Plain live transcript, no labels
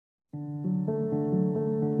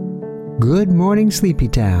Good morning, Sleepy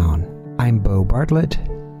Town. I'm Bo Bartlett,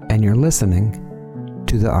 and you're listening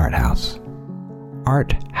to the Art House.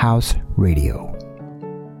 Art House Radio.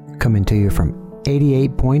 Coming to you from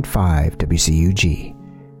 88.5 WCUG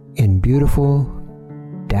in beautiful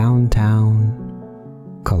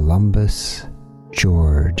downtown Columbus,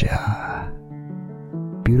 Georgia.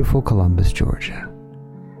 Beautiful Columbus, Georgia.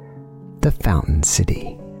 The Fountain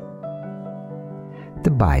City. The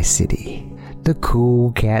Bi-City. The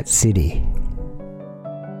Cool Cat City.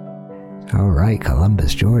 All right,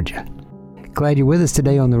 Columbus, Georgia. Glad you're with us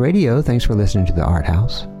today on the radio. Thanks for listening to the Art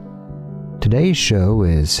House. Today's show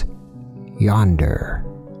is Yonder.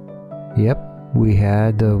 Yep, we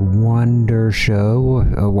had the Wonder show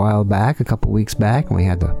a while back, a couple weeks back, and we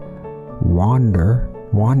had the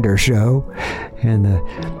Wander show. And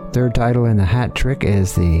the third title in the hat trick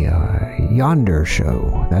is the Yonder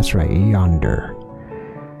show. That's right, Yonder.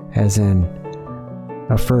 As in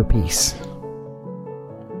a fur piece.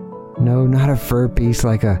 No, not a fur piece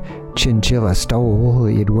like a chinchilla stole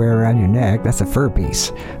that you'd wear around your neck. That's a fur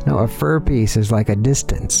piece. No, a fur piece is like a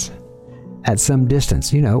distance. At some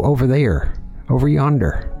distance, over there. Over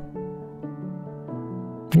yonder.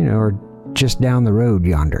 Or just down the road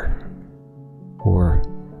yonder. Or,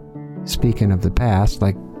 speaking of the past,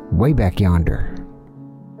 like way back yonder.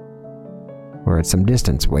 Or at some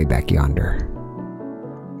distance way back yonder.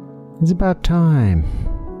 It's about time.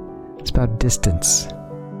 It's about distance.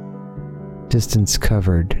 Distance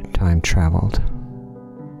covered, time traveled.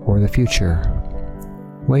 Or the future.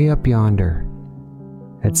 Way up yonder.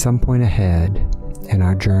 At some point ahead in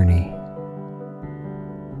our journey.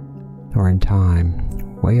 Or in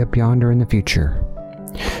time. Way up yonder in the future.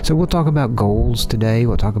 So we'll talk about goals today.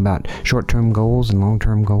 We'll talk about short-term goals and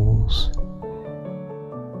long-term goals.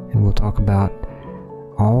 And we'll talk about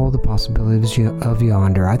all the possibilities of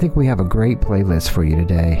yonder. I think we have a great playlist for you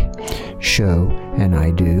today. Show and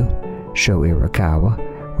I Do. Show Irakawa.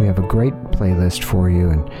 We have a great playlist for you,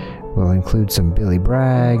 and we'll include some Billy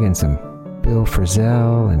Bragg and some Bill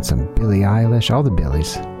Frisell and some Billie Eilish, all the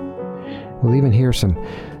Billies. We'll even hear some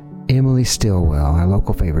Emily Stilwell, our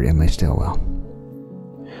local favorite Emily Stilwell.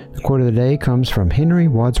 The quote of the day comes from Henry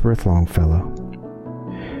Wadsworth Longfellow.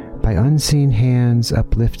 By unseen hands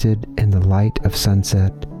uplifted in the light of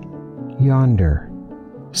sunset, yonder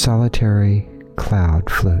solitary cloud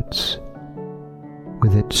floats,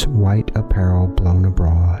 with its white apparel blown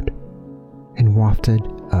abroad and wafted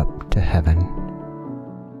up to heaven.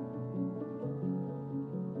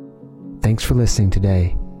 Thanks for listening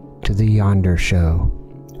today to the Yonder Show.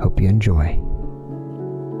 Hope you enjoy.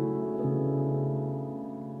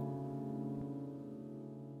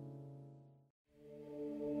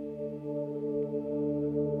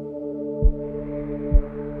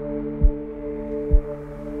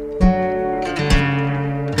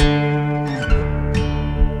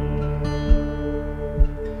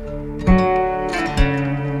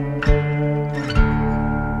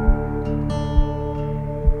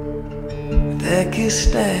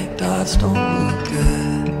 Stacked odds don't look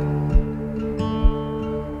good.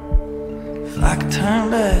 If I could turn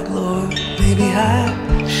back, Lord, maybe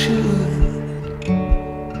I should.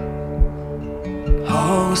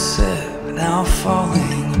 All was set, but now I'm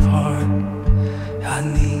falling apart. I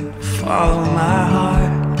need to follow my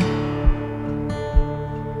heart.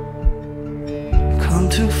 Come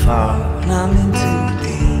too far and I'm in too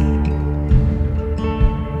deep.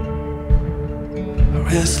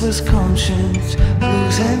 Restless conscience,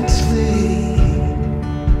 losing sleep.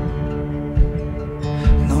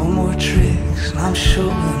 No more tricks, I'm showing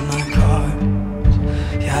my cards.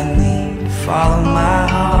 Yeah, I need to follow my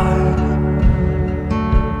heart.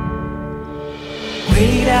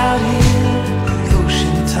 Wait out here, the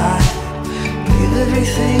ocean tide. Give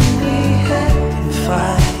everything we had and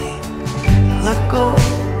fight. Let go,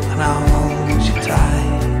 and I'll hold you tight.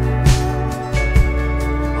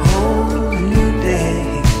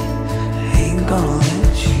 Gonna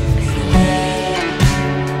let you get away.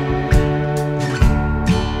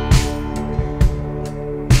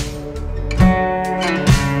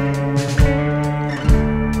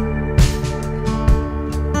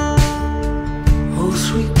 Oh,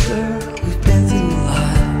 sweet girl, we've been through a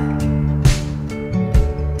lot.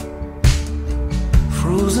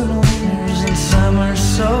 Frozen winters and summers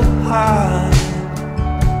so hot.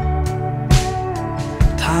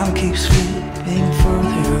 Time keeps slipping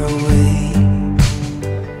further away.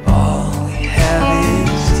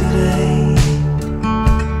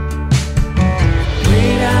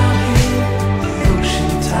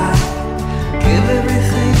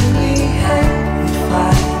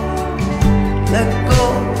 Let go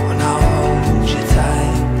and I'll hold you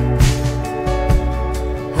tight.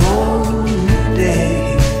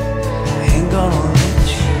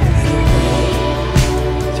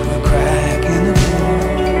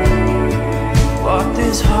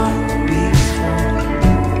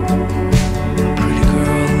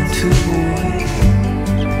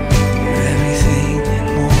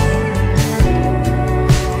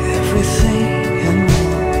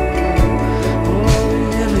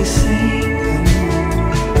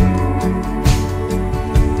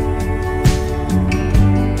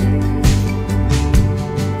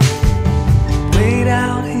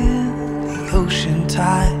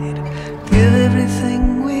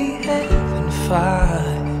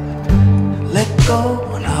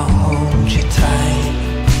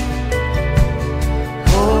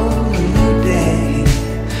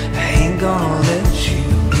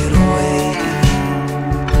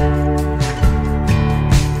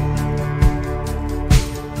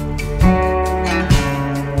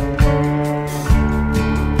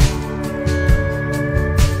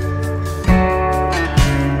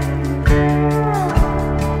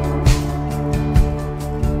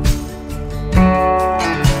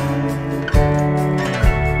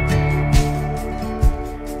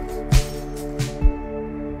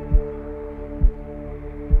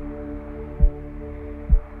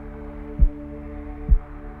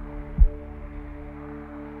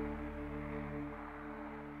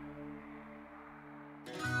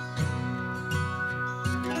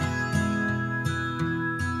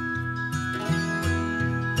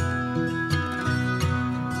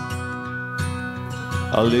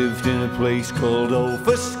 I lived in a place called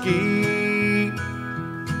Overski,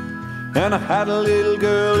 and I had a little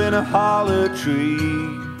girl in a holler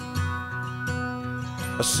tree.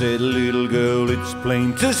 I said, little girl, it's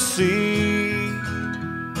plain to see,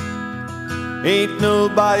 ain't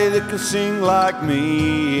nobody that can sing like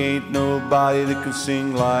me, ain't nobody that can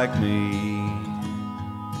sing like me.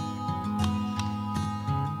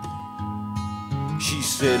 She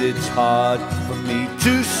said, it's hard for me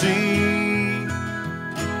to see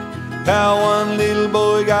how one little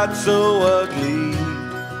boy got so ugly.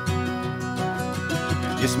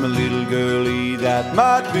 Yes, my little girlie, that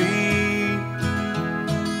might be,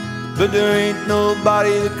 but there ain't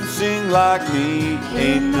nobody that can sing like me,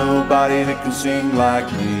 ain't nobody that can sing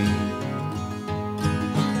like me.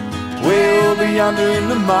 Way over yonder in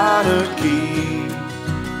the minor key,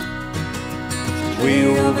 way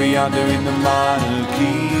over yonder in the minor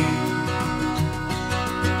key,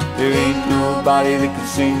 there ain't nobody that can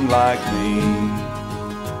sing like me.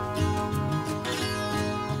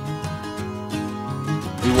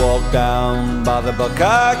 We walked down by the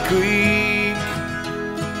Buckeye Creek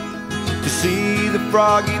to see the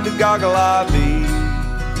froggy, the goggle-eyed bee,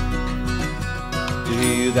 to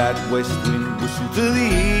hear that west wind whistle to the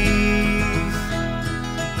east.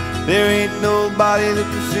 There ain't nobody that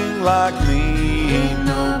can sing like me, ain't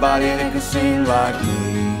nobody that can sing like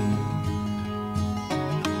me.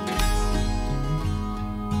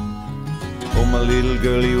 Oh, my little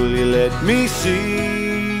girlie, will you let me see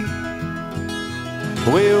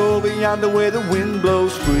way over yonder where the wind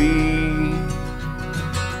blows free?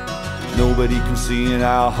 Nobody can see in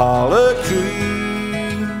our holler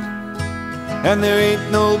tree, and there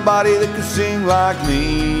ain't nobody that can sing like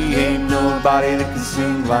me, ain't nobody that can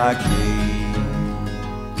sing like me.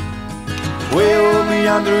 Way over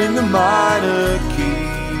yonder in the minor key,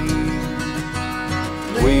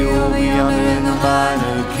 way over yonder in the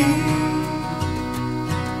minor key,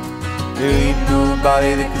 there ain't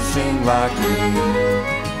nobody that can sing like me.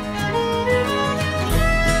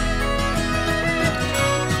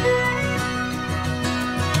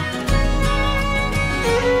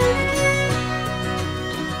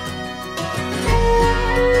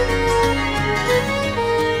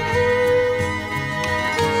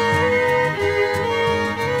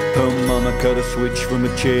 Her mama cut a switch from a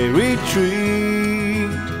cherry tree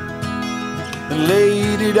and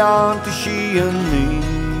laid it on to she and me.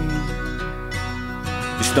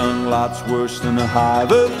 It stung lots worse than a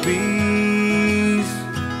hive of bees,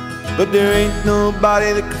 but there ain't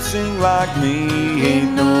nobody that can sing like me,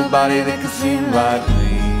 ain't nobody that can sing like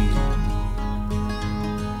me.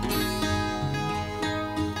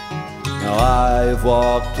 Now I've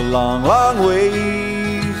walked a long, long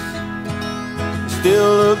ways,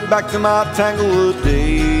 still look back to my Tanglewood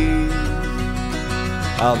days.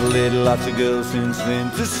 I've led lots of girls since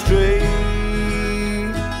then to stray,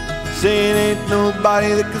 saying ain't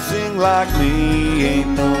nobody that can sing like me,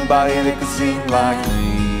 ain't nobody that can sing like me.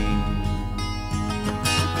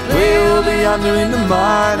 Way over yonder in the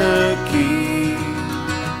minor key,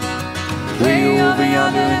 way over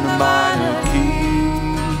yonder in the minor key,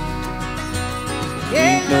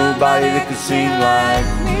 ain't nobody that can sing like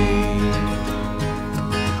me.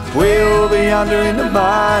 Way over yonder in the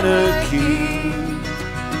minor key,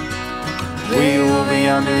 way over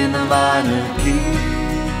yonder in the minor key,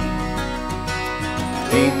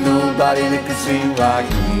 ain't nobody that can sing like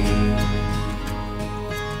me,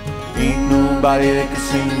 ain't nobody that can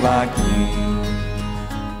sing like me.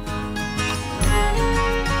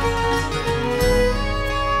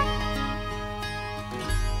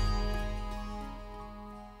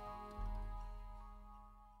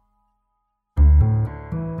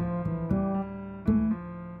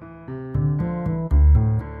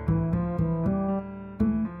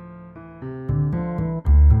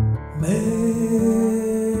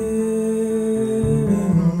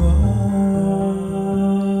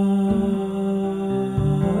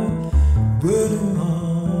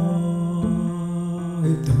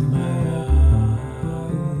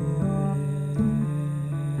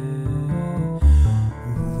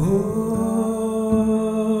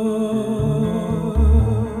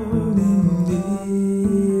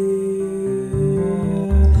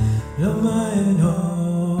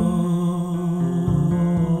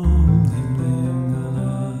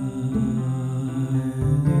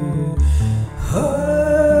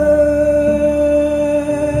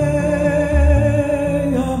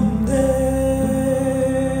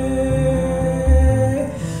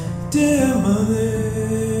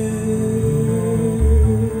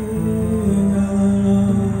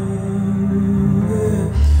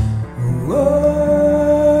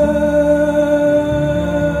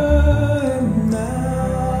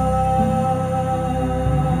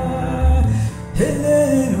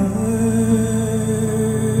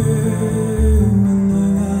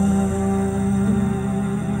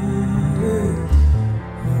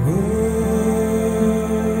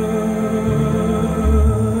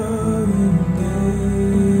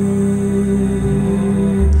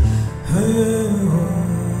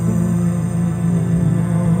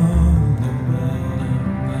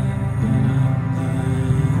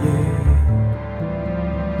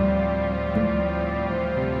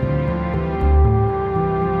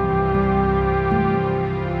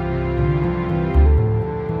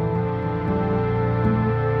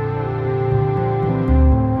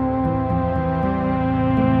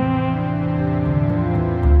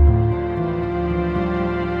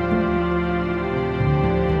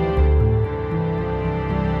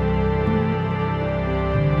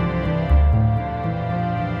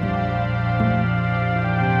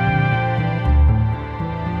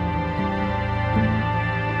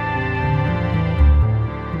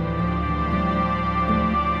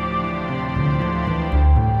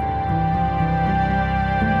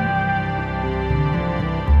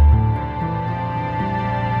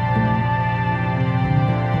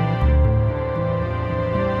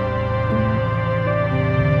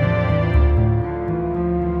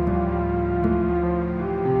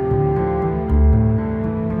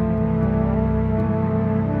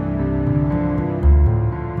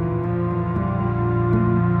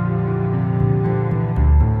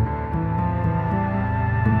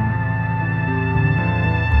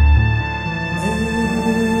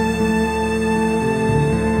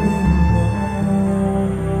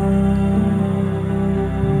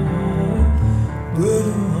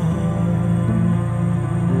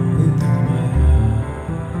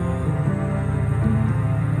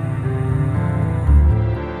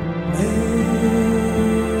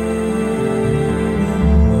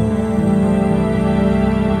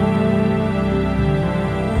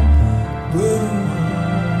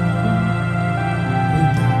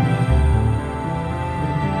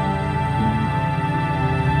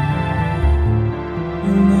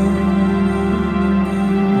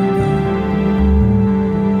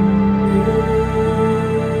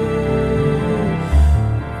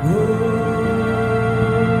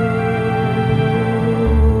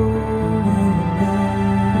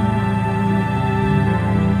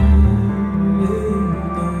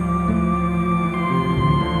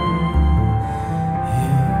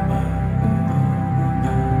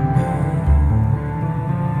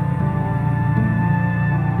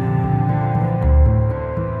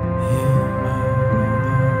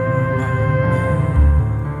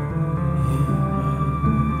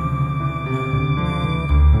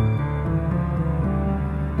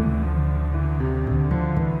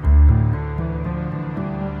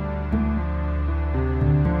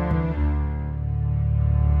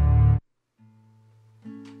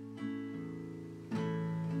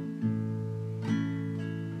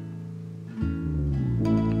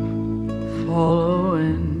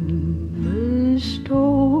 following the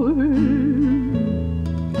storm,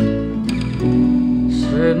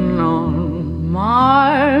 sitting on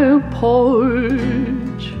my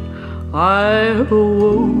porch, I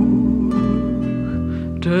awoke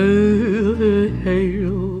to the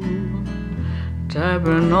hail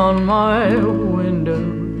tapping on my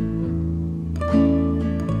window.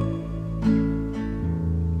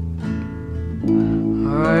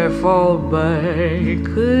 I fall back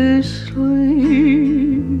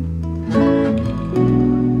asleep,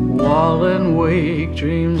 while in wake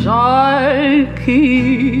dreams I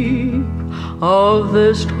keep of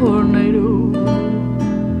this tornado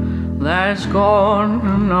that's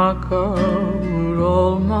gonna knock out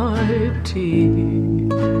all my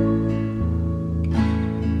teeth.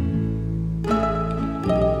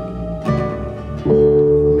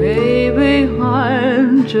 Maybe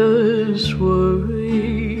I'm just worried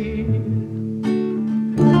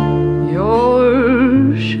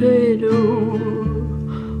your shadow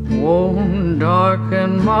won't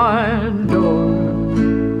darken my door.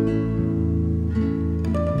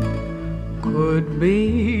 Could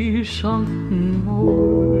be something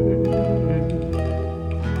more.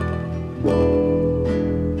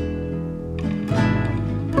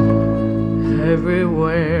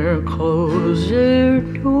 Everywhere close their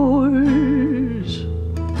doors,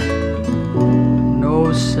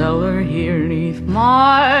 no cellar here neath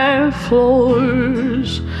my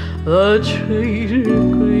floors. The trees are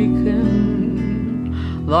creaking,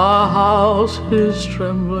 the house is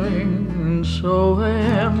trembling, and so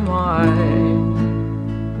am I.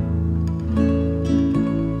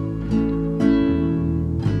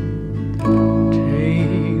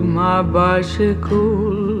 Take my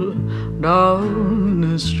bicycle down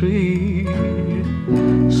the street,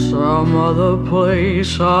 some other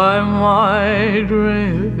place I might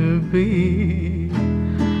rather be.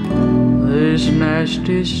 This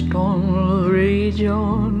nasty storm will rage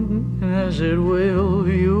on, as it will,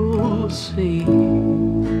 you'll see.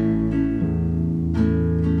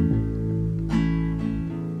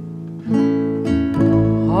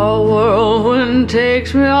 A whirlwind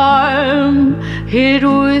takes me, I'm hit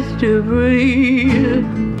with debris.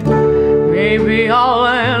 Maybe I'll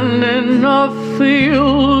land in a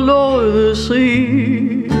field or the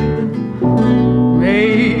sea.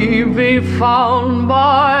 Maybe found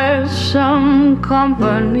by some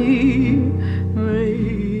company.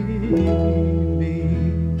 Maybe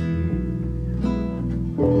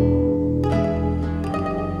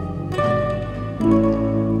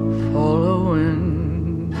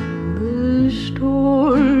following the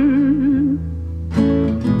storm,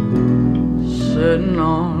 sitting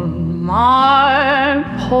on my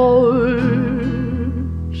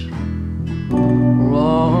porch,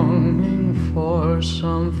 longing for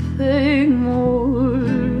something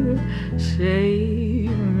more.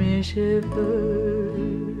 Save me, shepherd.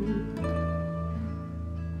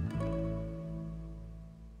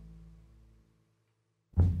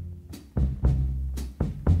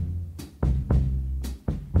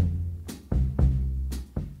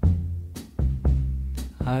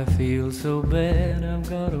 I feel so bad, I've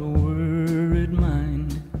got a worried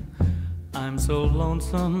mind. I'm so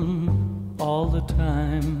lonesome all the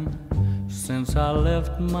time, since I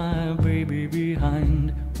left my baby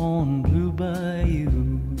behind on Blue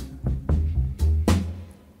Bayou.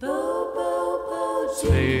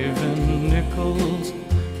 Saving nickels,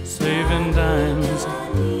 saving dimes,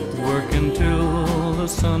 working till the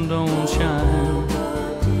sun don't shine,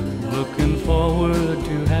 looking forward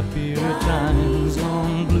to happier times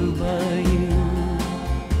on Blue Bayou.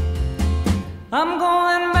 I'm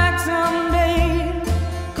going back someday,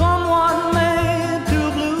 come what may,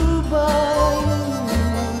 to Blue Bayou,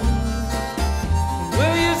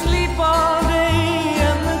 where you sleep all day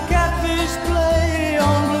and the catfish play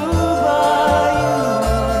on Blue Bayou.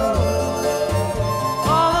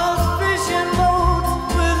 All those fishing boats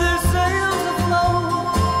with their sails afloat,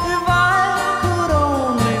 if I could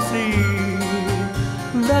only see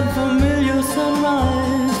that familiar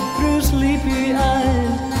sunrise through sleepy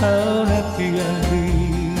eyes, how happy I'd be.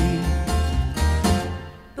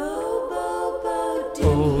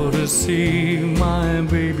 Oh, to see my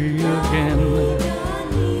baby again,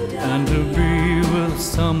 and to be with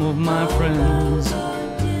some of my friends.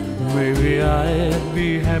 Maybe I'd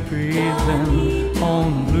be happy then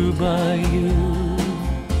on Blue Bayou.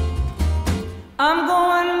 I'm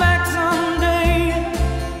going back someday,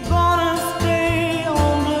 gonna stay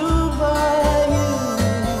on Blue Bayou,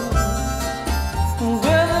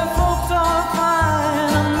 where the folks are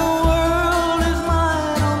fine and the world is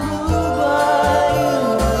mine on Blue Bayou.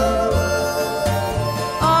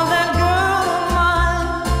 Oh, that girl of mine,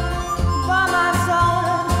 by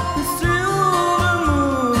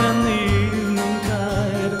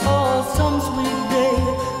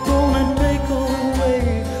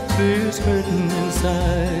is hurting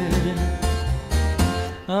inside.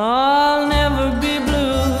 I'll never be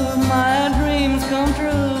blue, my dreams come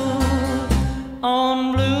true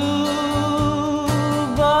on Blue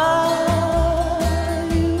Bayou.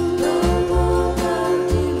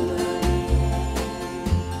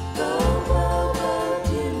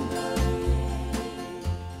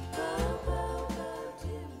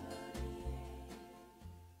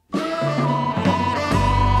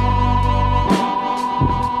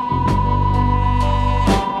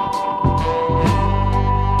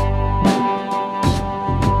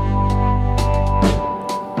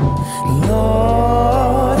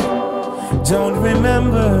 Don't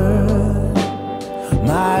remember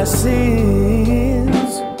my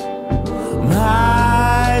sins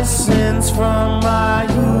from my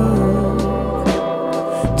youth.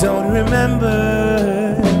 Don't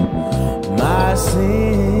remember my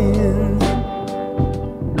sins.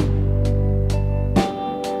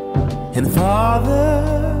 And Father,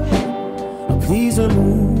 please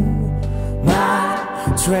remove my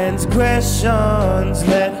transgressions.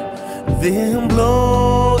 Let them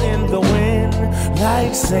blow in the wind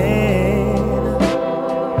like sand.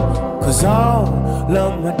 'Cause all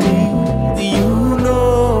of my deeds, you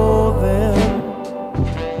know them.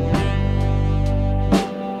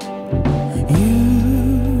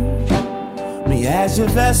 Use me as your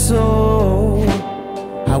vessel.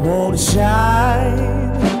 I want to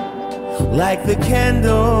shine like the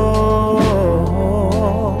candle.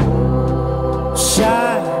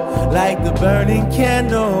 Shine like the burning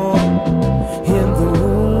candle in the room.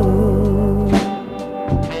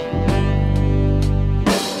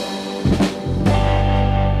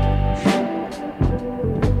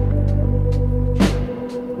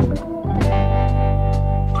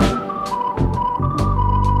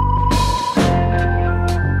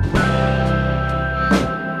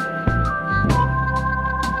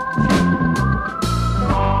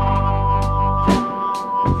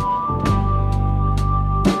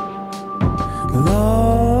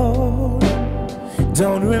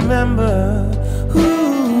 Don't remember,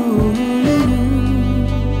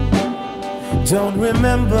 don't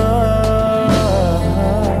remember.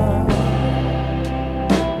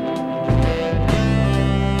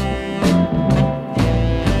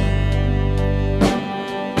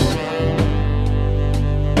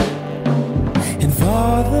 And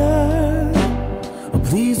Father,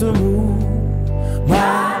 please remove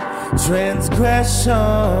my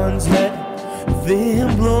transgressions. Let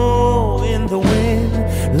them blow in the wind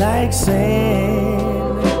like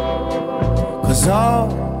sand. 'Cause all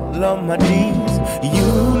of my deeds,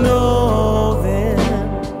 you know them.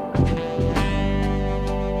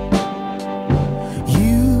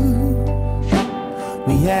 Use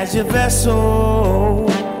me as your vessel.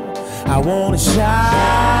 I wanna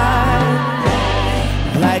shine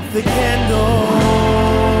like the candle.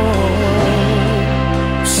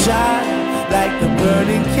 Shine like the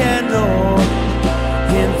burning candle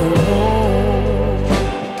in the room.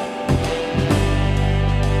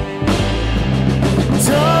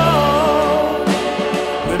 Don't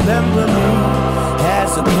remember me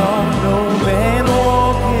as a carnal man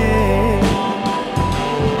walking.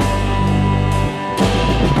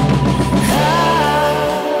 I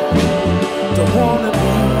don't wanna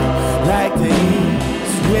be like the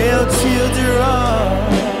Israel children.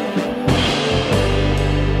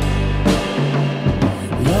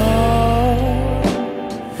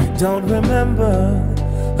 Don't remember,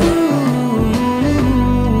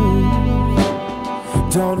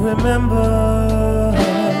 don't remember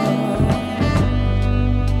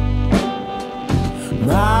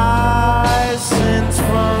my sins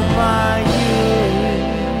from my youth.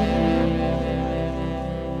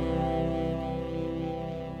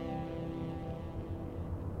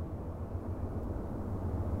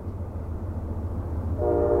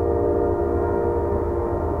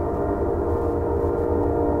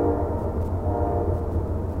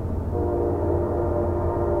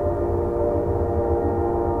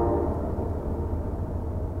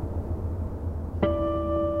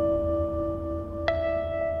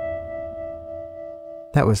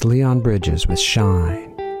 That was Leon Bridges with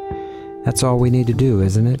Shine. That's all we need to do,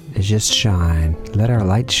 isn't it? Is just shine. Let our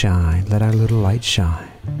light shine. Let our little light shine.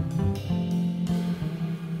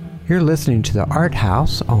 You're listening to the Art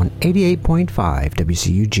House on 88.5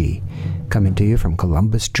 WCUG, coming to you from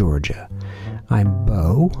Columbus, Georgia. I'm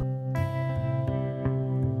Bo,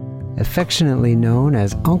 affectionately known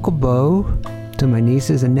as Uncle Bo to my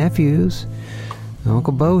nieces and nephews.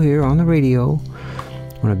 Uncle Bo here on the radio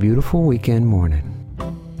on a beautiful weekend morning.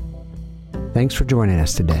 Thanks for joining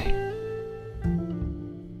us today.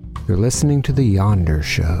 You're listening to The Yonder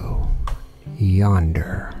Show.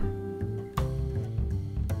 Yonder.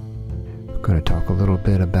 Going to talk a little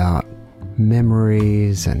bit about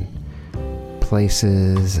memories and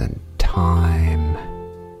places and time.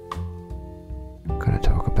 Going to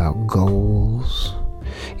talk about goals.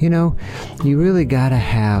 You know, you really got to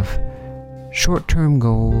have short-term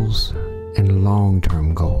goals and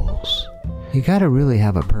long-term goals. You got to really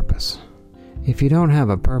have a purpose. If you don't have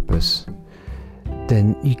a purpose,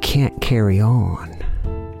 then you can't carry on.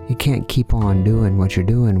 You can't keep on doing what you're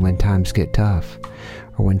doing when times get tough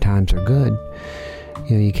or when times are good.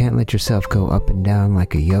 You know, you can't let yourself go up and down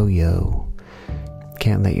like a yo-yo.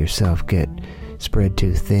 Can't let yourself get spread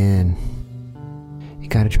too thin. You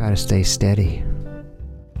got to try to stay steady.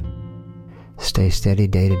 Stay steady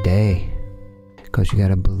day to day. Because you got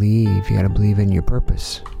to believe in your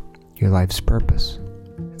purpose. Your life's purpose.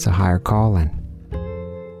 It's a higher calling.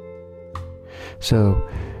 So,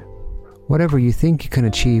 whatever you think you can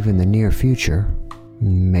achieve in the near future,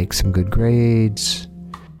 make some good grades,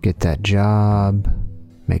 get that job,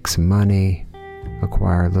 make some money,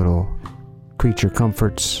 acquire little creature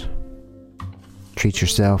comforts, treat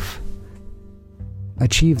yourself,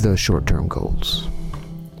 achieve those short-term goals.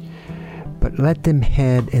 But let them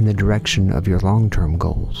head in the direction of your long-term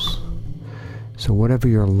goals. So whatever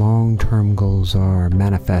your long-term goals are,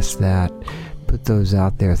 manifest that, put those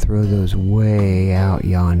out there, throw those way out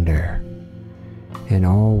yonder, and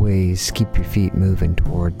always keep your feet moving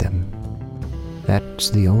toward them. That's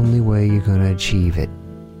the only way you're going to achieve it.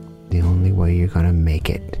 The only way you're going to make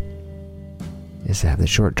it is to have the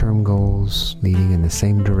short-term goals leading in the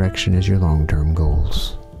same direction as your long-term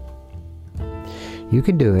goals. You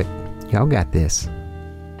can do it. Y'all got this.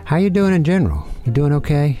 How you doing in general? You doing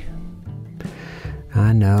okay?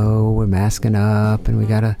 I know we're masking up and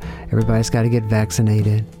everybody's got to get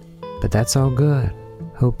vaccinated, but that's all good.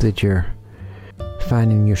 Hope that you're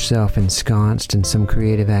finding yourself ensconced in some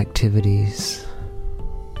creative activities,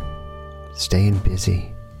 staying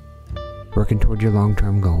busy, working toward your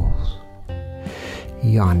long-term goals.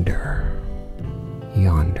 Yonder.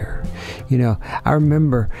 You know, I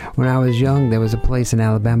remember when I was young, there was a place in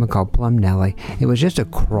Alabama called Plum Nelly. It was just a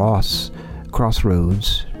crossroads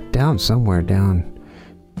down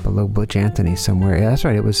below Butch Anthony somewhere. Yeah, that's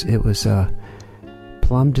right. It was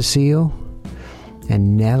Plum to Seal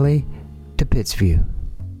and Nelly to Pittsview.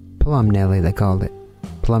 Plum Nelly, they called it.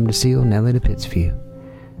 Plum to Seal, Nelly to Pittsview.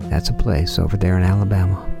 That's a place over there in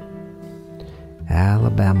Alabama.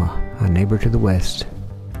 A neighbor to the west.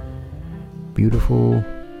 Beautiful,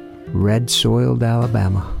 red-soiled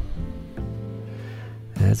Alabama.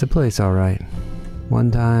 That's a place, all right.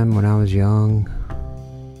 One time when I was young,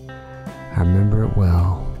 I remember it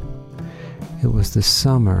well. It was the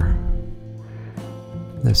summer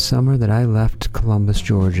that I left Columbus,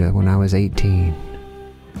 Georgia when I was 18.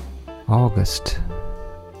 August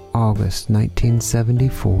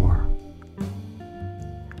 1974.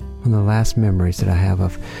 One of the last memories that I have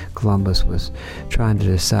of Columbus was trying to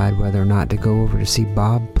decide whether or not to go over to see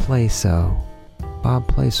Bob Plaso. Bob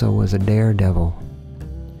Plaso was a daredevil.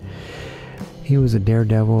 He was a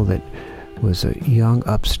daredevil that was a young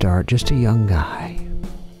upstart, just a young guy.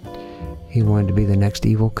 He wanted to be the next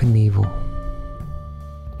Evel Knievel.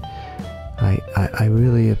 I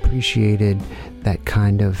really appreciated that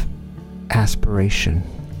kind of aspiration,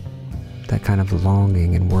 that kind of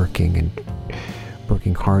longing and working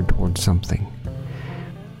hard towards something.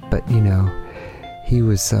 But you know, he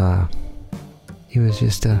was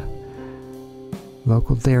just a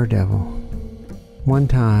local daredevil. One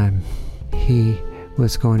time he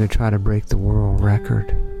was going to try to break the world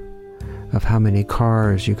record of how many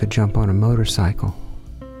cars you could jump on a motorcycle.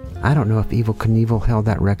 I don't know if Evel Knievel held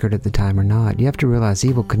that record at the time or not. You have to realize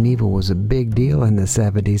Evel Knievel was a big deal in the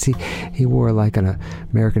 70s. He wore like an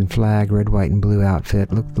American flag, red, white, and blue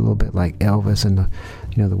outfit. Looked a little bit like Elvis in the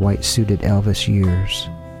white suited Elvis years.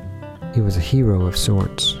 He was a hero of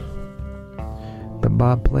sorts. But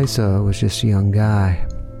Bob Plaso was just a young guy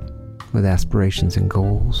with aspirations and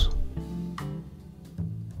goals.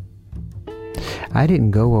 I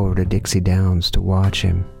didn't go over to Dixie Downs to watch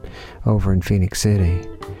him over in Phoenix City.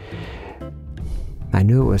 I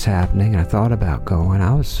knew it was happening, and I thought about going.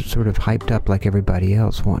 I was sort of hyped up like everybody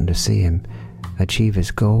else, wanting to see him achieve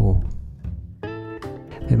his goal.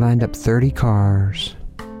 They lined up 30 cars.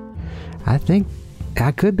 I think,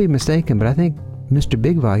 I could be mistaken, but I think Mr.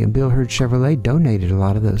 Big Volume, Bill Hurd Chevrolet, donated a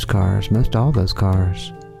lot of those cars, most all those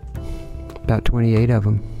cars. About 28 of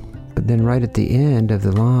them. But then right at the end of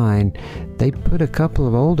the line, they put a couple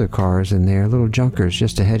of older cars in there, little junkers,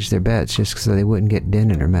 just to hedge their bets, just so they wouldn't get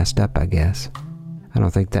dented or messed up, I guess. I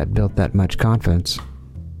don't think that built that much confidence.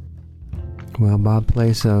 Well, Bob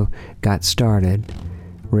Plaso got started,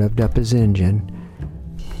 revved up his engine,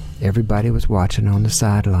 Everybody was watching on the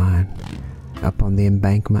sideline, up on the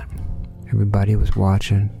embankment. Everybody was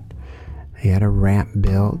watching. He had a ramp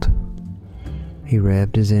built. He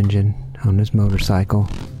revved his engine on his motorcycle.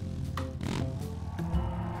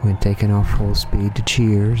 Went taking off full speed to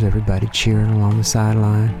cheers. Everybody cheering along the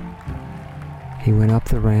sideline. He went up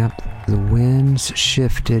the ramp. The winds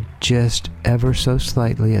shifted just ever so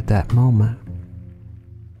slightly at that moment.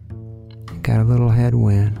 He got a little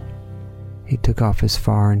headwind. He took off as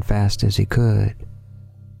far and fast as he could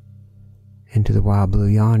into the wild blue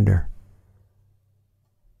yonder.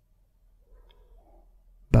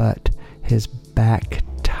 But his back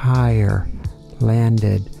tire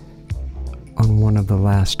landed on one of the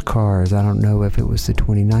last cars. I don't know if it was the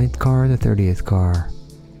 29th car or the 30th car.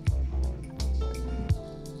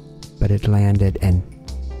 But it landed and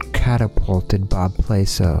catapulted Bob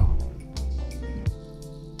Plaso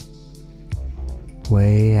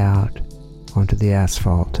way out onto the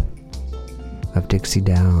asphalt of Dixie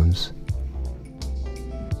Downs.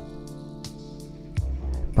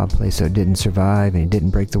 Bob Plaso didn't survive, and he didn't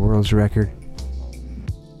break the world's record.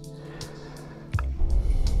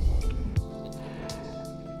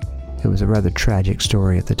 It was a rather tragic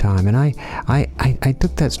story at the time, and I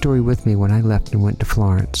took that story with me when I left and went to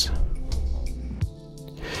Florence.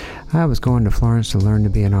 I was going to Florence to learn to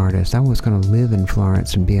be an artist. I was going to live in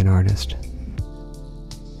Florence and be an artist.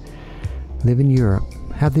 Live in Europe,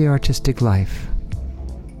 have the artistic life.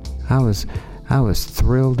 I was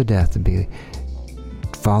thrilled to death to be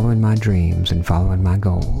following my dreams and following my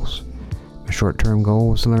goals. My short-term goal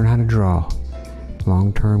was to learn how to draw.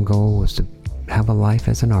 Long-term goal was to have a life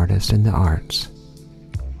as an artist in the arts,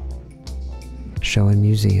 show in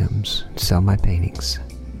museums, and sell my paintings.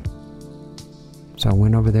 So I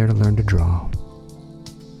went over there to learn to draw.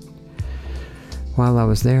 While I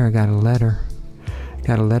was there, I got a letter.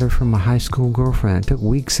 Got a letter from my high school girlfriend. It took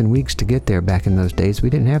weeks and weeks to get there back in those days. We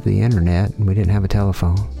didn't have the internet, and we didn't have a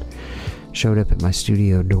telephone. Showed up at my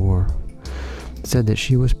studio door. Said that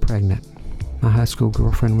she was pregnant. My high school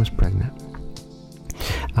girlfriend was pregnant.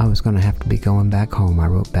 I was going to have to be going back home. I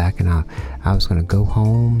wrote back, and I was going to go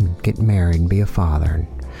home and get married and be a father and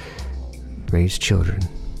raise children.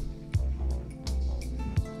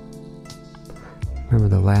 Remember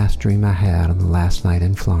the last dream I had on the last night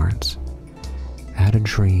in Florence. I had a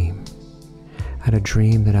dream. I had a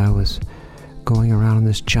dream that I was going around on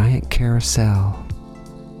this giant carousel,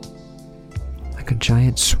 like a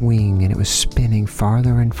giant swing, and it was spinning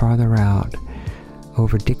farther and farther out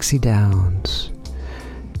over Dixie Downs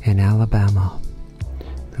in Alabama,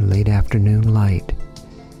 the late afternoon light.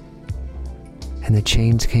 And the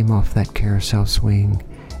chains came off that carousel swing,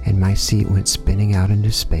 and my seat went spinning out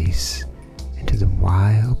into space, into the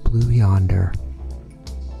wild blue yonder.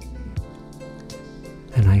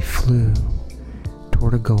 And I flew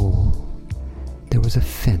toward a goal. There was a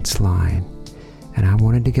fence line, and I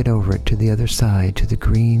wanted to get over it to the other side, to the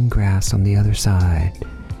green grass on the other side,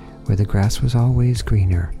 where the grass was always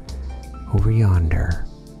greener, over yonder.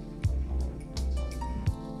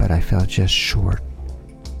 But I fell just short.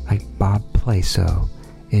 Like Bob Plaso,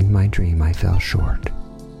 in my dream I fell short.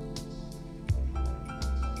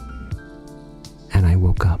 And I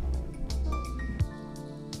woke up.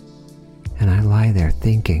 And I lie there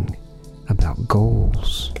thinking about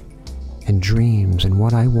goals and dreams and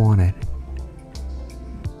what I wanted.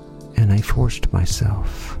 And I forced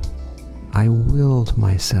myself, I willed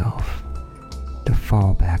myself to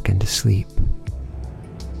fall back into sleep.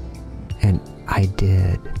 And I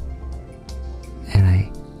did. And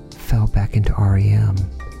I fell back into REM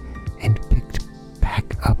and picked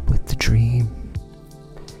back up with the dream.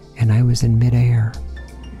 And I was in midair.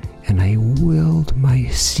 And I willed my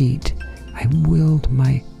seat, I willed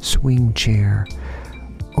my swing chair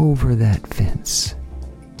over that fence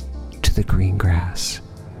to the green grass,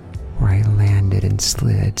 where I landed and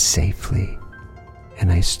slid safely.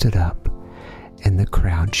 And I stood up, and the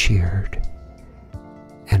crowd cheered,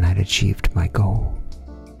 and I'd achieved my goal.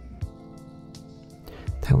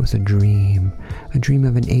 That was a dream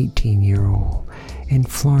of an 18-year-old in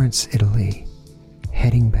Florence, Italy,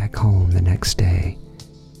 heading back home the next day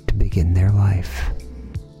to begin their life.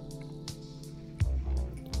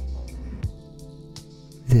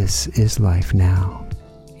 This is life now.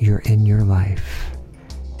 You're in your life.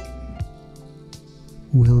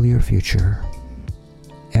 Will your future.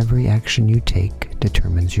 Every action you take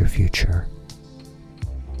determines your future.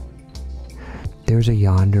 There's a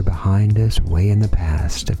yonder behind us, way in the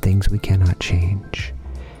past, of things we cannot change.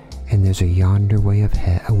 And there's a yonder way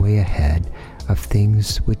ahead of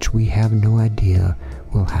things which we have no idea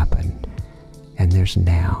will happen. And there's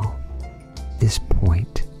now, this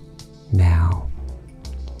point, now,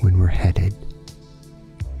 when we're headed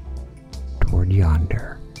toward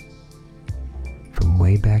yonder. From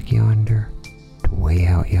way back yonder to way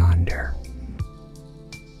out yonder.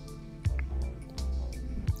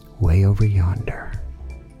 Way over yonder.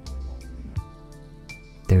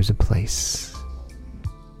 There's a place,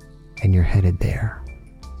 and you're headed there.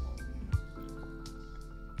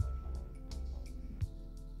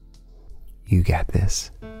 You got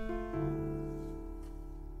this.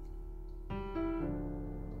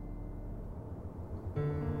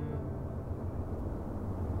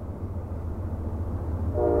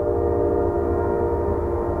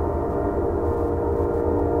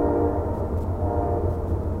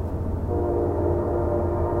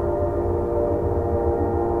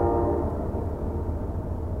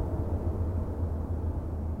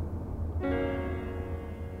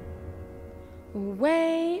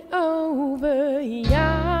 Way over yonder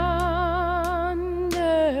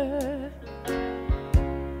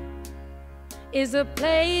is a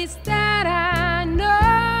place that I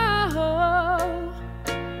know,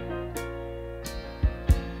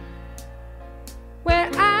 where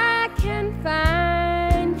I can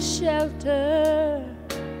find shelter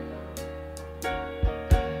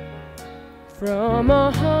from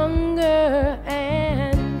a hunger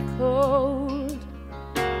and cold,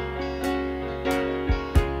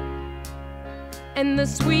 and the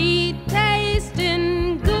sweet taste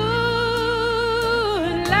in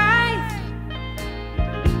good life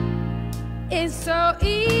is so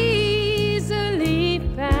easily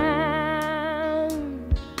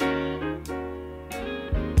found.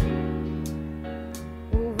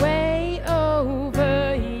 Way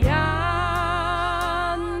over yonder,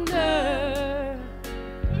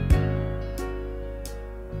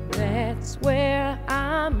 that's where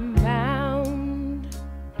I'm bound.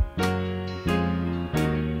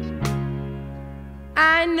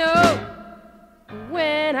 I know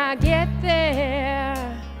when I get there,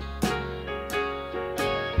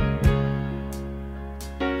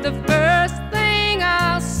 the first thing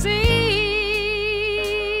I'll see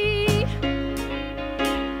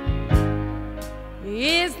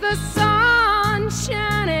is the sun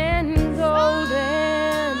shining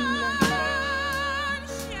golden,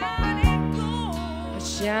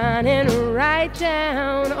 shining right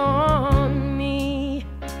down on me.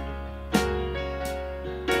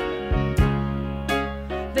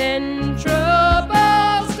 Then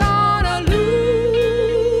trouble's gonna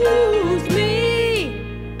lose me,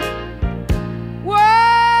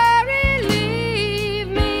 worry leave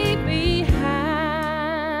me behind,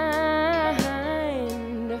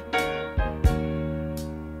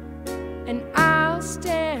 and I'll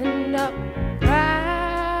stand up proudly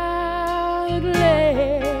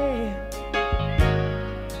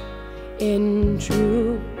in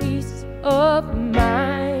true peace of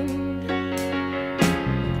mind.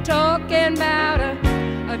 Talking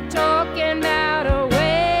about a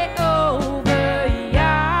way over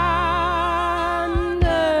yonder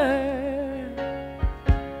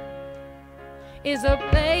is a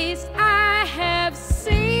place I have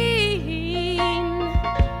seen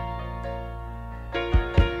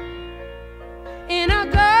in a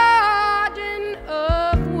garden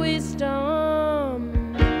of wisdom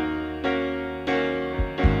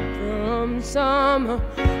from some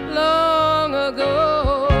long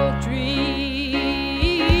ago.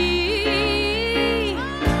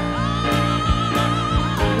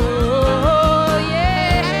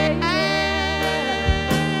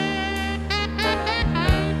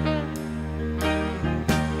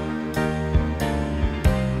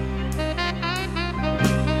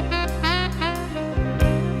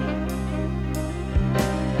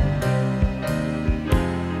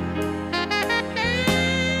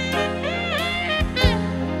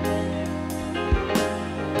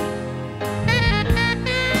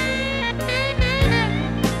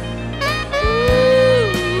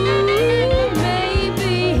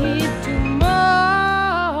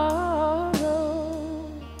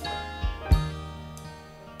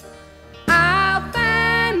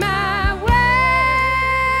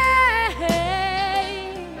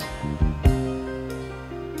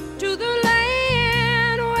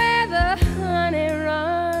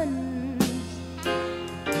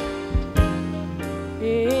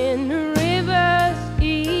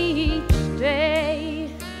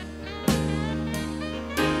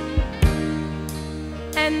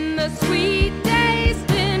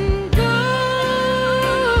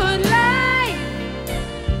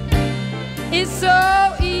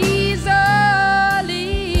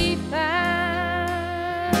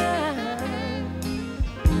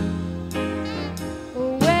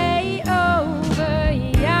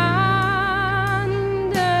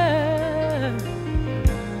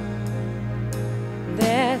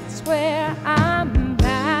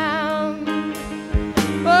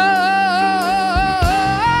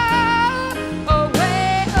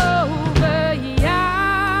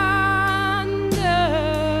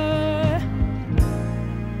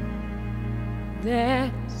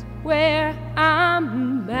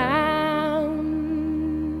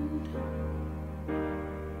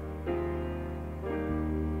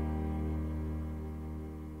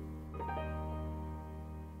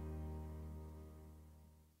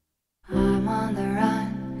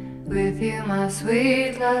 you, my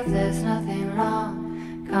sweet love, there's nothing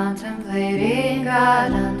wrong. Contemplating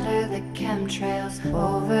God under the chemtrails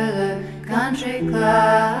over the country club.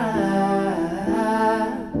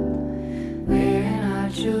 Wearing our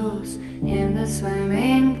jewels in the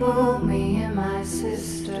swimming pool, me and my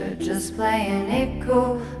sister just playing it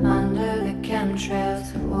cool under the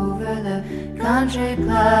chemtrails over the country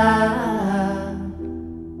club.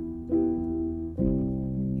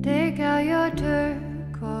 Take out your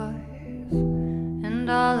turquoise and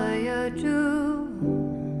all of your jewels.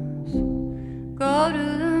 Go to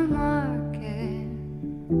the market,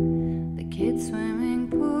 the kids' swimming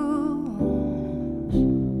pools.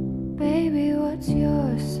 Baby, what's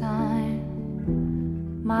your sign?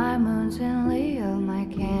 My moon's in Leo, my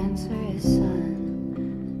Cancer is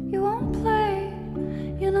Sun. You won't play,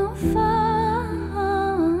 you're no fun.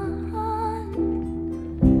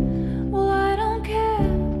 Well, I don't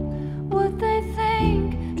care what they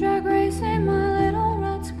think. Drag racing my little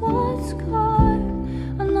red sports car.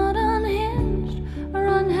 I'm not unhinged or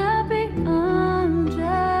unhappy, I'm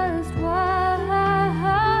just wild.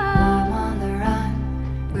 I'm on the run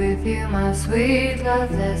with you, my sweet love,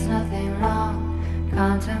 there's nothing wrong.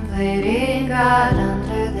 Contemplating God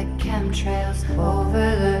under the chemtrails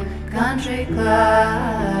over the country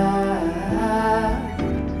club.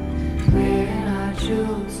 Wearing our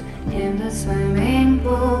jewels in the swimming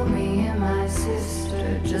pool, me and my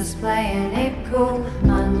sister just playing it cool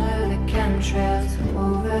under the chemtrails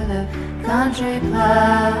over the country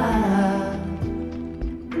club.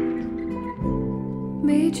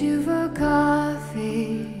 Meet you for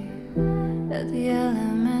coffee at the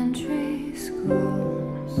elementary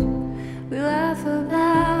schools. We laugh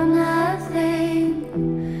about nothing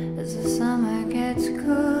as the summer gets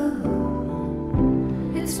cool.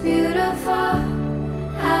 It's beautiful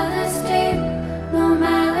how this deep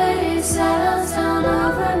normality settles down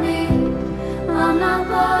over me. I'm not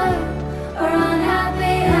bored or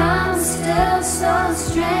unhappy, I'm still so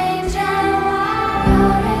strange and wild.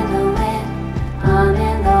 Out in the wind, I'm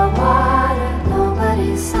in the water.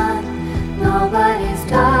 Nobody's son, nobody's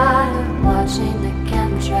daughter. Watching the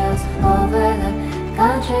chemtrails over the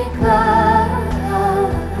country club.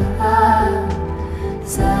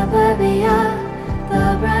 Suburbia, the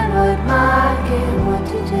Brentwood Market. What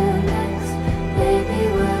to do next? Baby,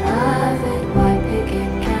 what of it? White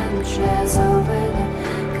picket chemtrails over the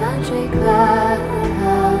country club.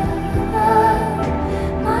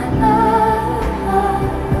 My love,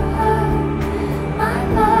 my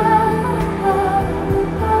love.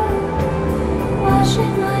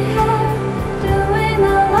 Washing my hair, doing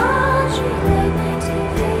the laundry, late night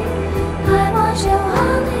TV. I watch you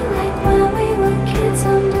honey like when we were kids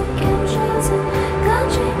under chemtrails and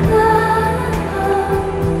country clubs.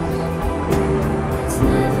 It's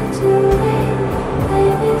never too late,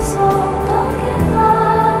 baby, so don't get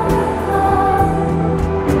lost.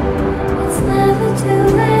 It's never too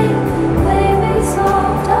late, baby, so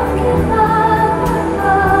don't get lost.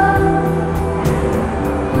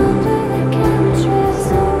 Under the chemtrails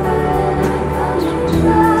over the country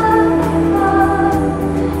club.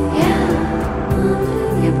 Yeah,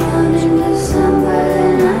 you're born in December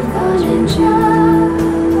and I'm born in July.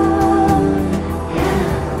 Yeah,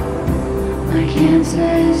 my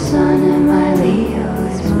Cancer is Sun and my Leo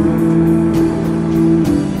is Moon.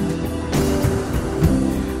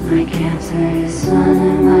 My Cancer is Sun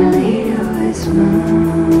and my Leo is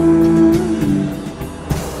Moon.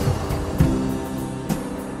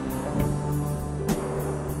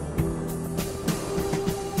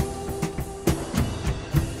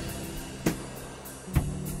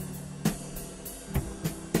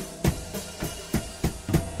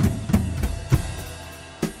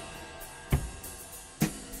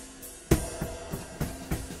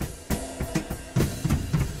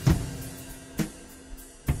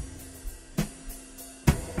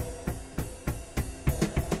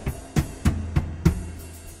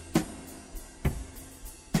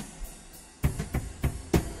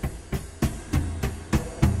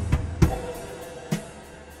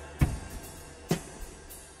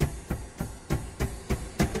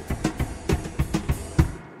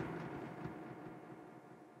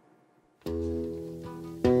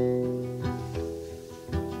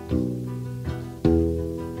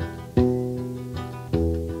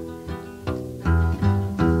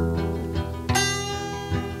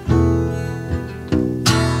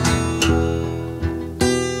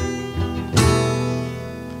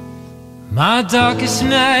 My darkest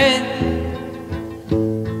night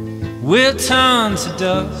will turn to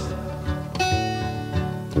dust.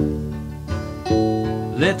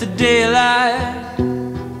 Let the daylight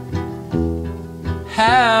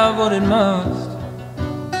have what it must.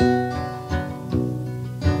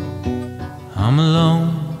 alone,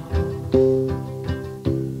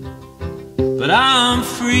 but I'm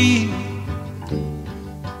free.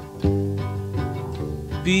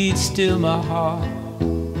 Beat still my heart,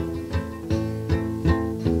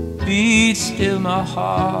 beat still my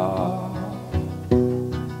heart.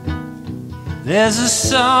 There's a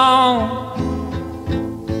song,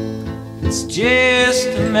 it's just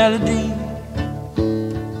a melody,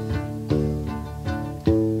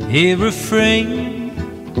 a refrain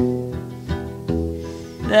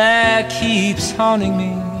that keeps haunting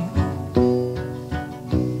me.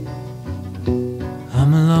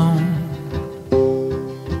 I'm alone,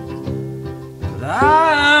 but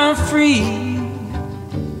I'm free.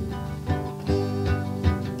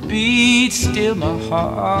 Beat still my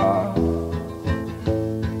heart,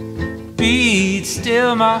 beat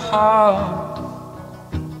still my heart,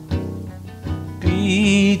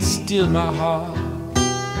 beat still my heart.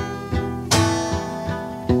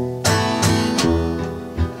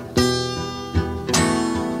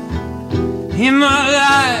 In my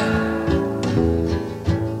life,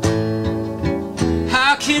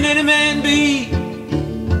 how can any man be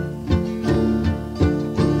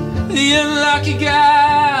the unlucky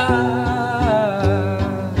guy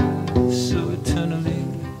so eternally?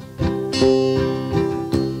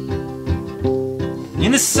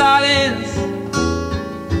 In the silence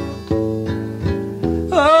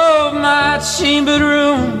of my chambered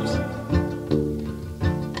rooms,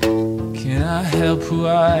 can I help who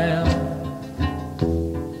I am?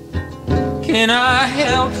 Can I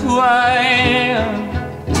help who I am?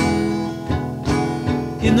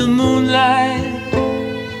 In the moonlight,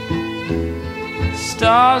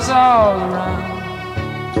 stars all around,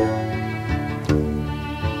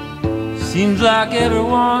 seems like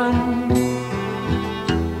everyone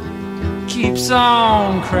keeps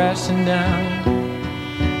on crashing down.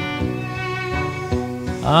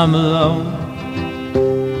 I'm alone,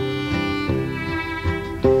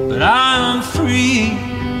 but I'm free.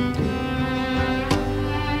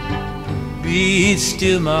 Beat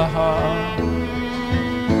still my heart,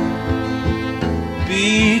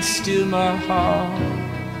 beat still my heart.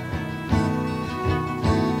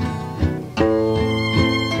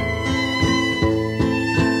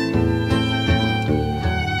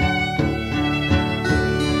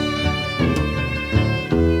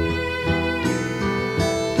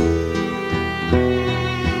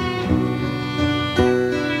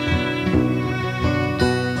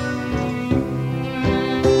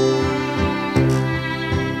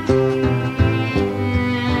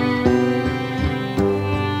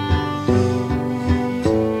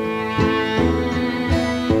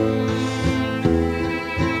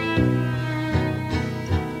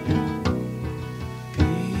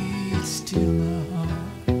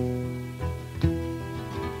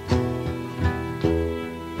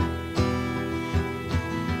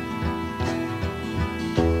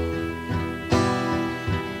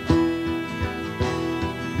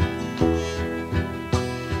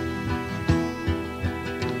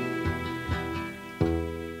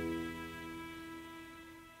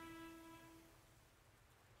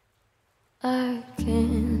 I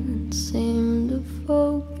can't seem to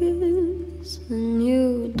focus, and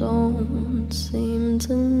you don't seem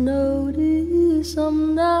to notice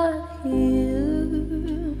I'm not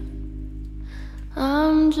here.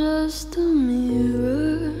 I'm just a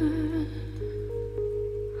mirror.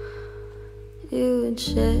 You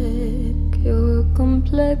check your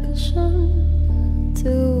complexion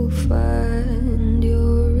to find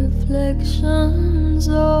your reflections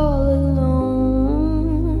all alone.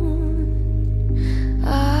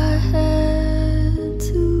 I had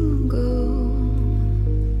to go.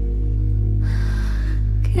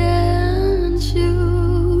 Can't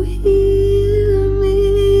you hear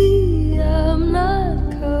me? I'm not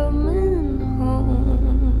coming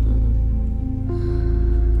home.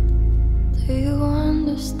 Do you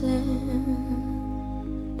understand?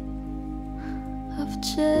 I've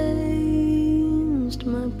changed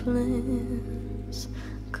my plans,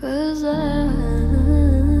 'cause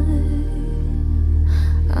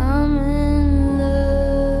I'm in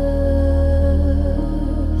love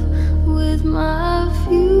with my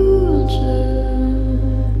future.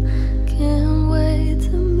 Can't wait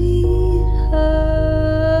to meet her,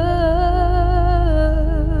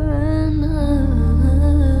 and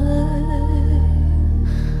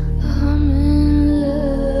I'm in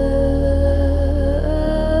love,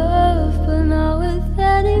 but not with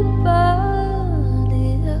anybody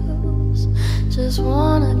else. Just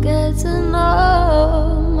wanna get to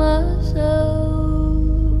know myself.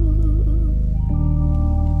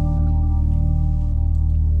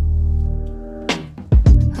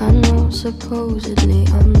 I know supposedly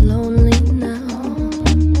I'm lonely now,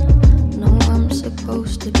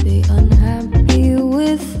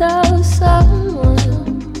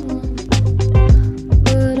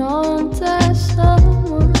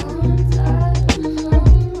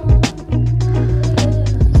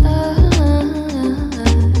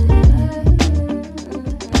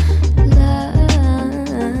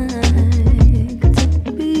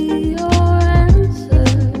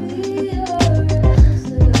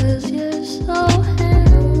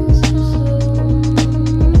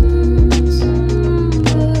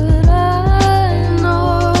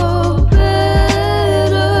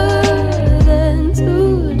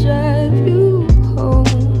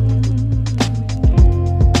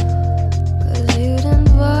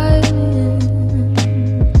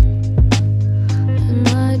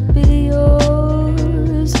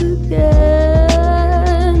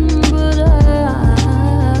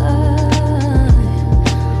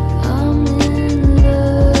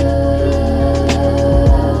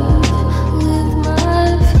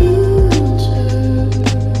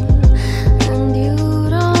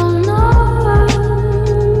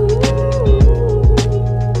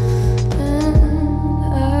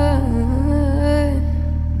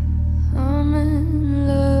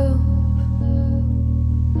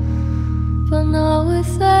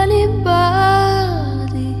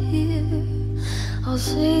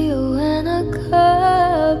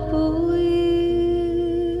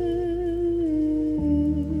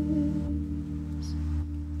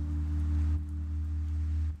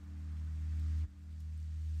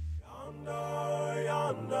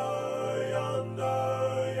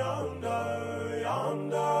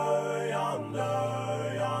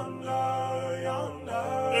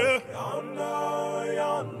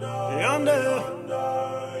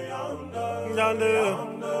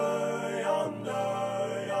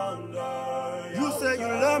 You say you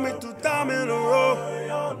love me 2 times in a row.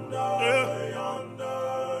 Yeah.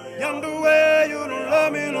 Yonder way, you don't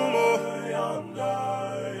love me no more.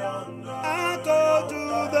 I told you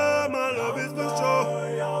that my love is for sure.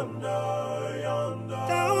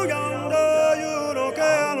 Down yonder, you don't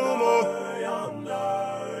care no more.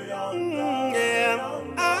 Yeah,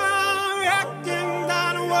 I reckon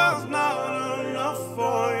that was not enough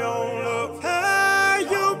for your love. Hey,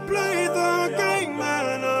 you played the game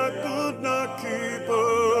and I could not keep up.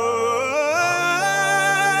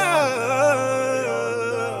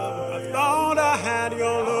 I thought I had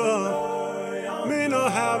your love, me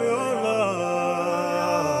not have your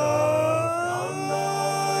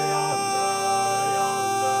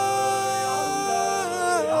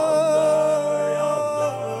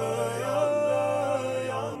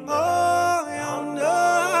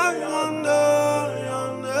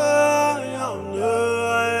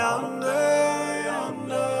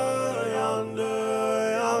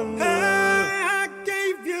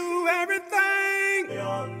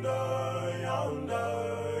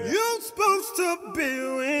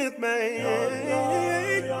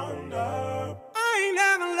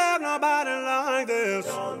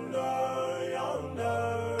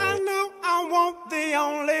the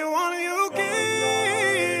only one you kiss.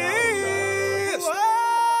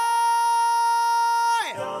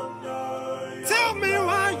 Why? Tell me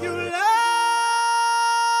why you lied.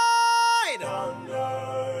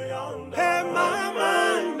 Hey, my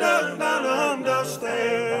mind does not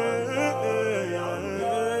understand.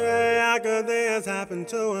 How could this happen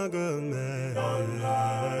to a good man?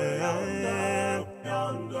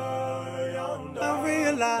 I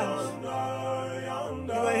realize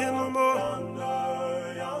you ain't here no more.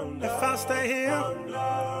 If I stay here,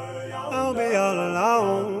 I'll be all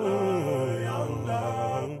alone.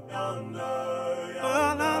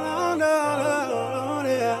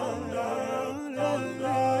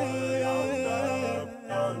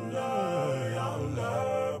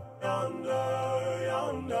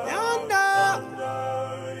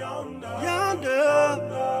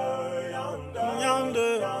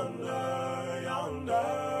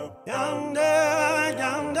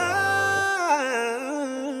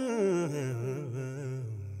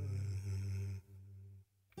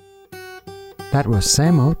 That was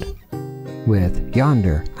Samot with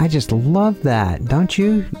Yonder. I just love that, don't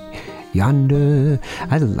you? Yonder.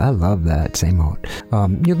 I love that, Samot.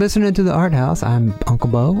 You're listening to the Art House. I'm Uncle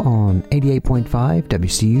Bo on 88.5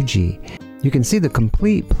 WCUG. You can see the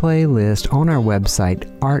complete playlist on our website,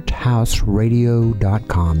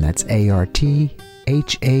 arthouseradio.com. That's ARTHAUS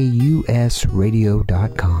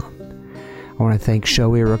radio.com. I want to thank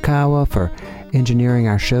Sho Irakawa for engineering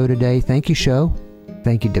our show today. Thank you, Sho.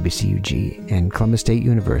 Thank you, WCUG and Columbus State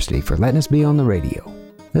University, for letting us be on the radio.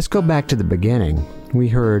 Let's go back to the beginning. We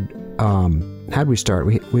heard, how'd we start?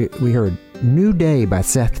 We heard New Day by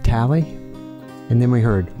Seth Talley, and then we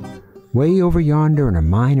heard Way Over Yonder in a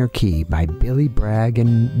Minor Key by Billy Bragg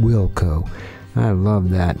and Wilco. I love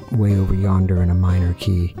that, Way Over Yonder in a Minor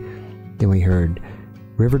Key. Then we heard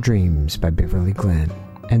River Dreams by Beverly Glenn.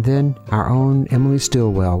 And then our own Emily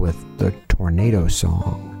Stillwell with the Tornado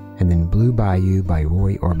Song. And then Blue Bayou by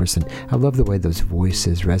Roy Orbison. I love the way those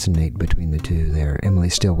voices resonate between the two there, Emily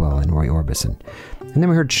Stillwell and Roy Orbison. And then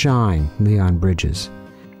we heard Shine, Leon Bridges.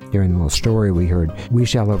 During the little story, we heard We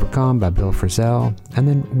Shall Overcome by Bill Frisell, and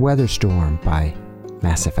then Weather Storm by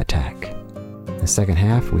Massive Attack. The second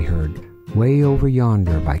half, we heard Way Over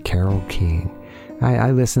Yonder by Carole King.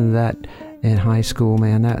 I listened to that in high school,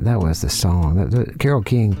 man. That was the song. The Carole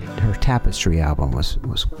King, her Tapestry album was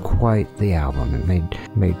quite the album. It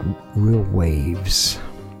made real waves.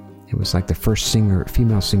 It was like the first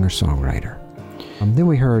female singer-songwriter. Then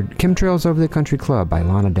we heard Chemtrails Over the Country Club by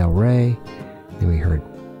Lana Del Rey. Then we heard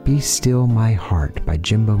Be Still My Heart by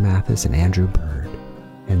Jimbo Mathis and Andrew Bird.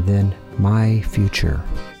 And then My Future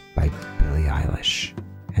by Billie Eilish.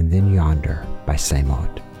 And then Yonder by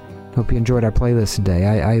Samot. Hope you enjoyed our playlist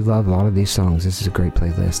today. I love a lot of these songs. This is a great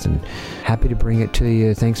playlist and happy to bring it to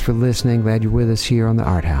you. Thanks for listening. Glad you're with us here on the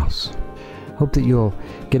Art House. Hope that you'll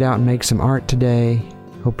get out and make some art today.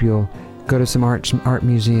 Hope you'll go to some art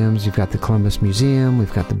museums. You've got the Columbus Museum,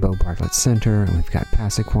 we've got the Bo Bartlett Center, and we've got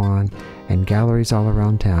Passaquan and galleries all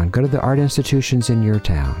around town. Go to the art institutions in your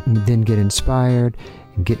town and then get inspired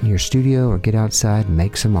and get in your studio or get outside and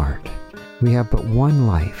make some art. We have but one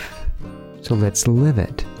life, so let's live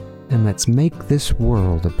it. And let's make this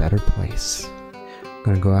world a better place. I'm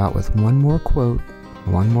going to go out with one more quote,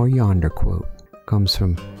 one more Yonder quote. It comes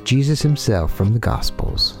from Jesus himself from the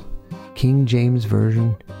Gospels. King James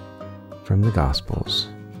Version from the Gospels.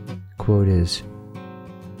 Quote is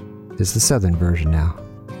the Southern version now.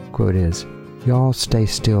 Quote is, "Y'all stay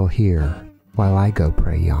still here while I go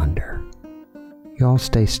pray yonder. Y'all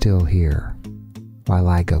stay still here while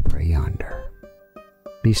I go pray yonder.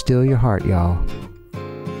 Be still your heart, y'all.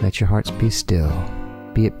 Let your hearts be still.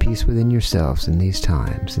 Be at peace within yourselves in these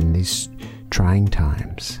times, in these trying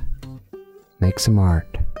times. Make some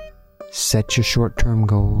art. Set your short-term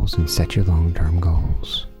goals and set your long-term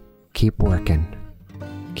goals. Keep working.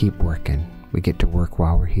 Keep working. We get to work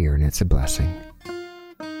while we're here, and it's a blessing.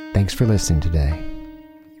 Thanks for listening today.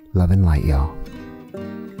 Love and light, y'all."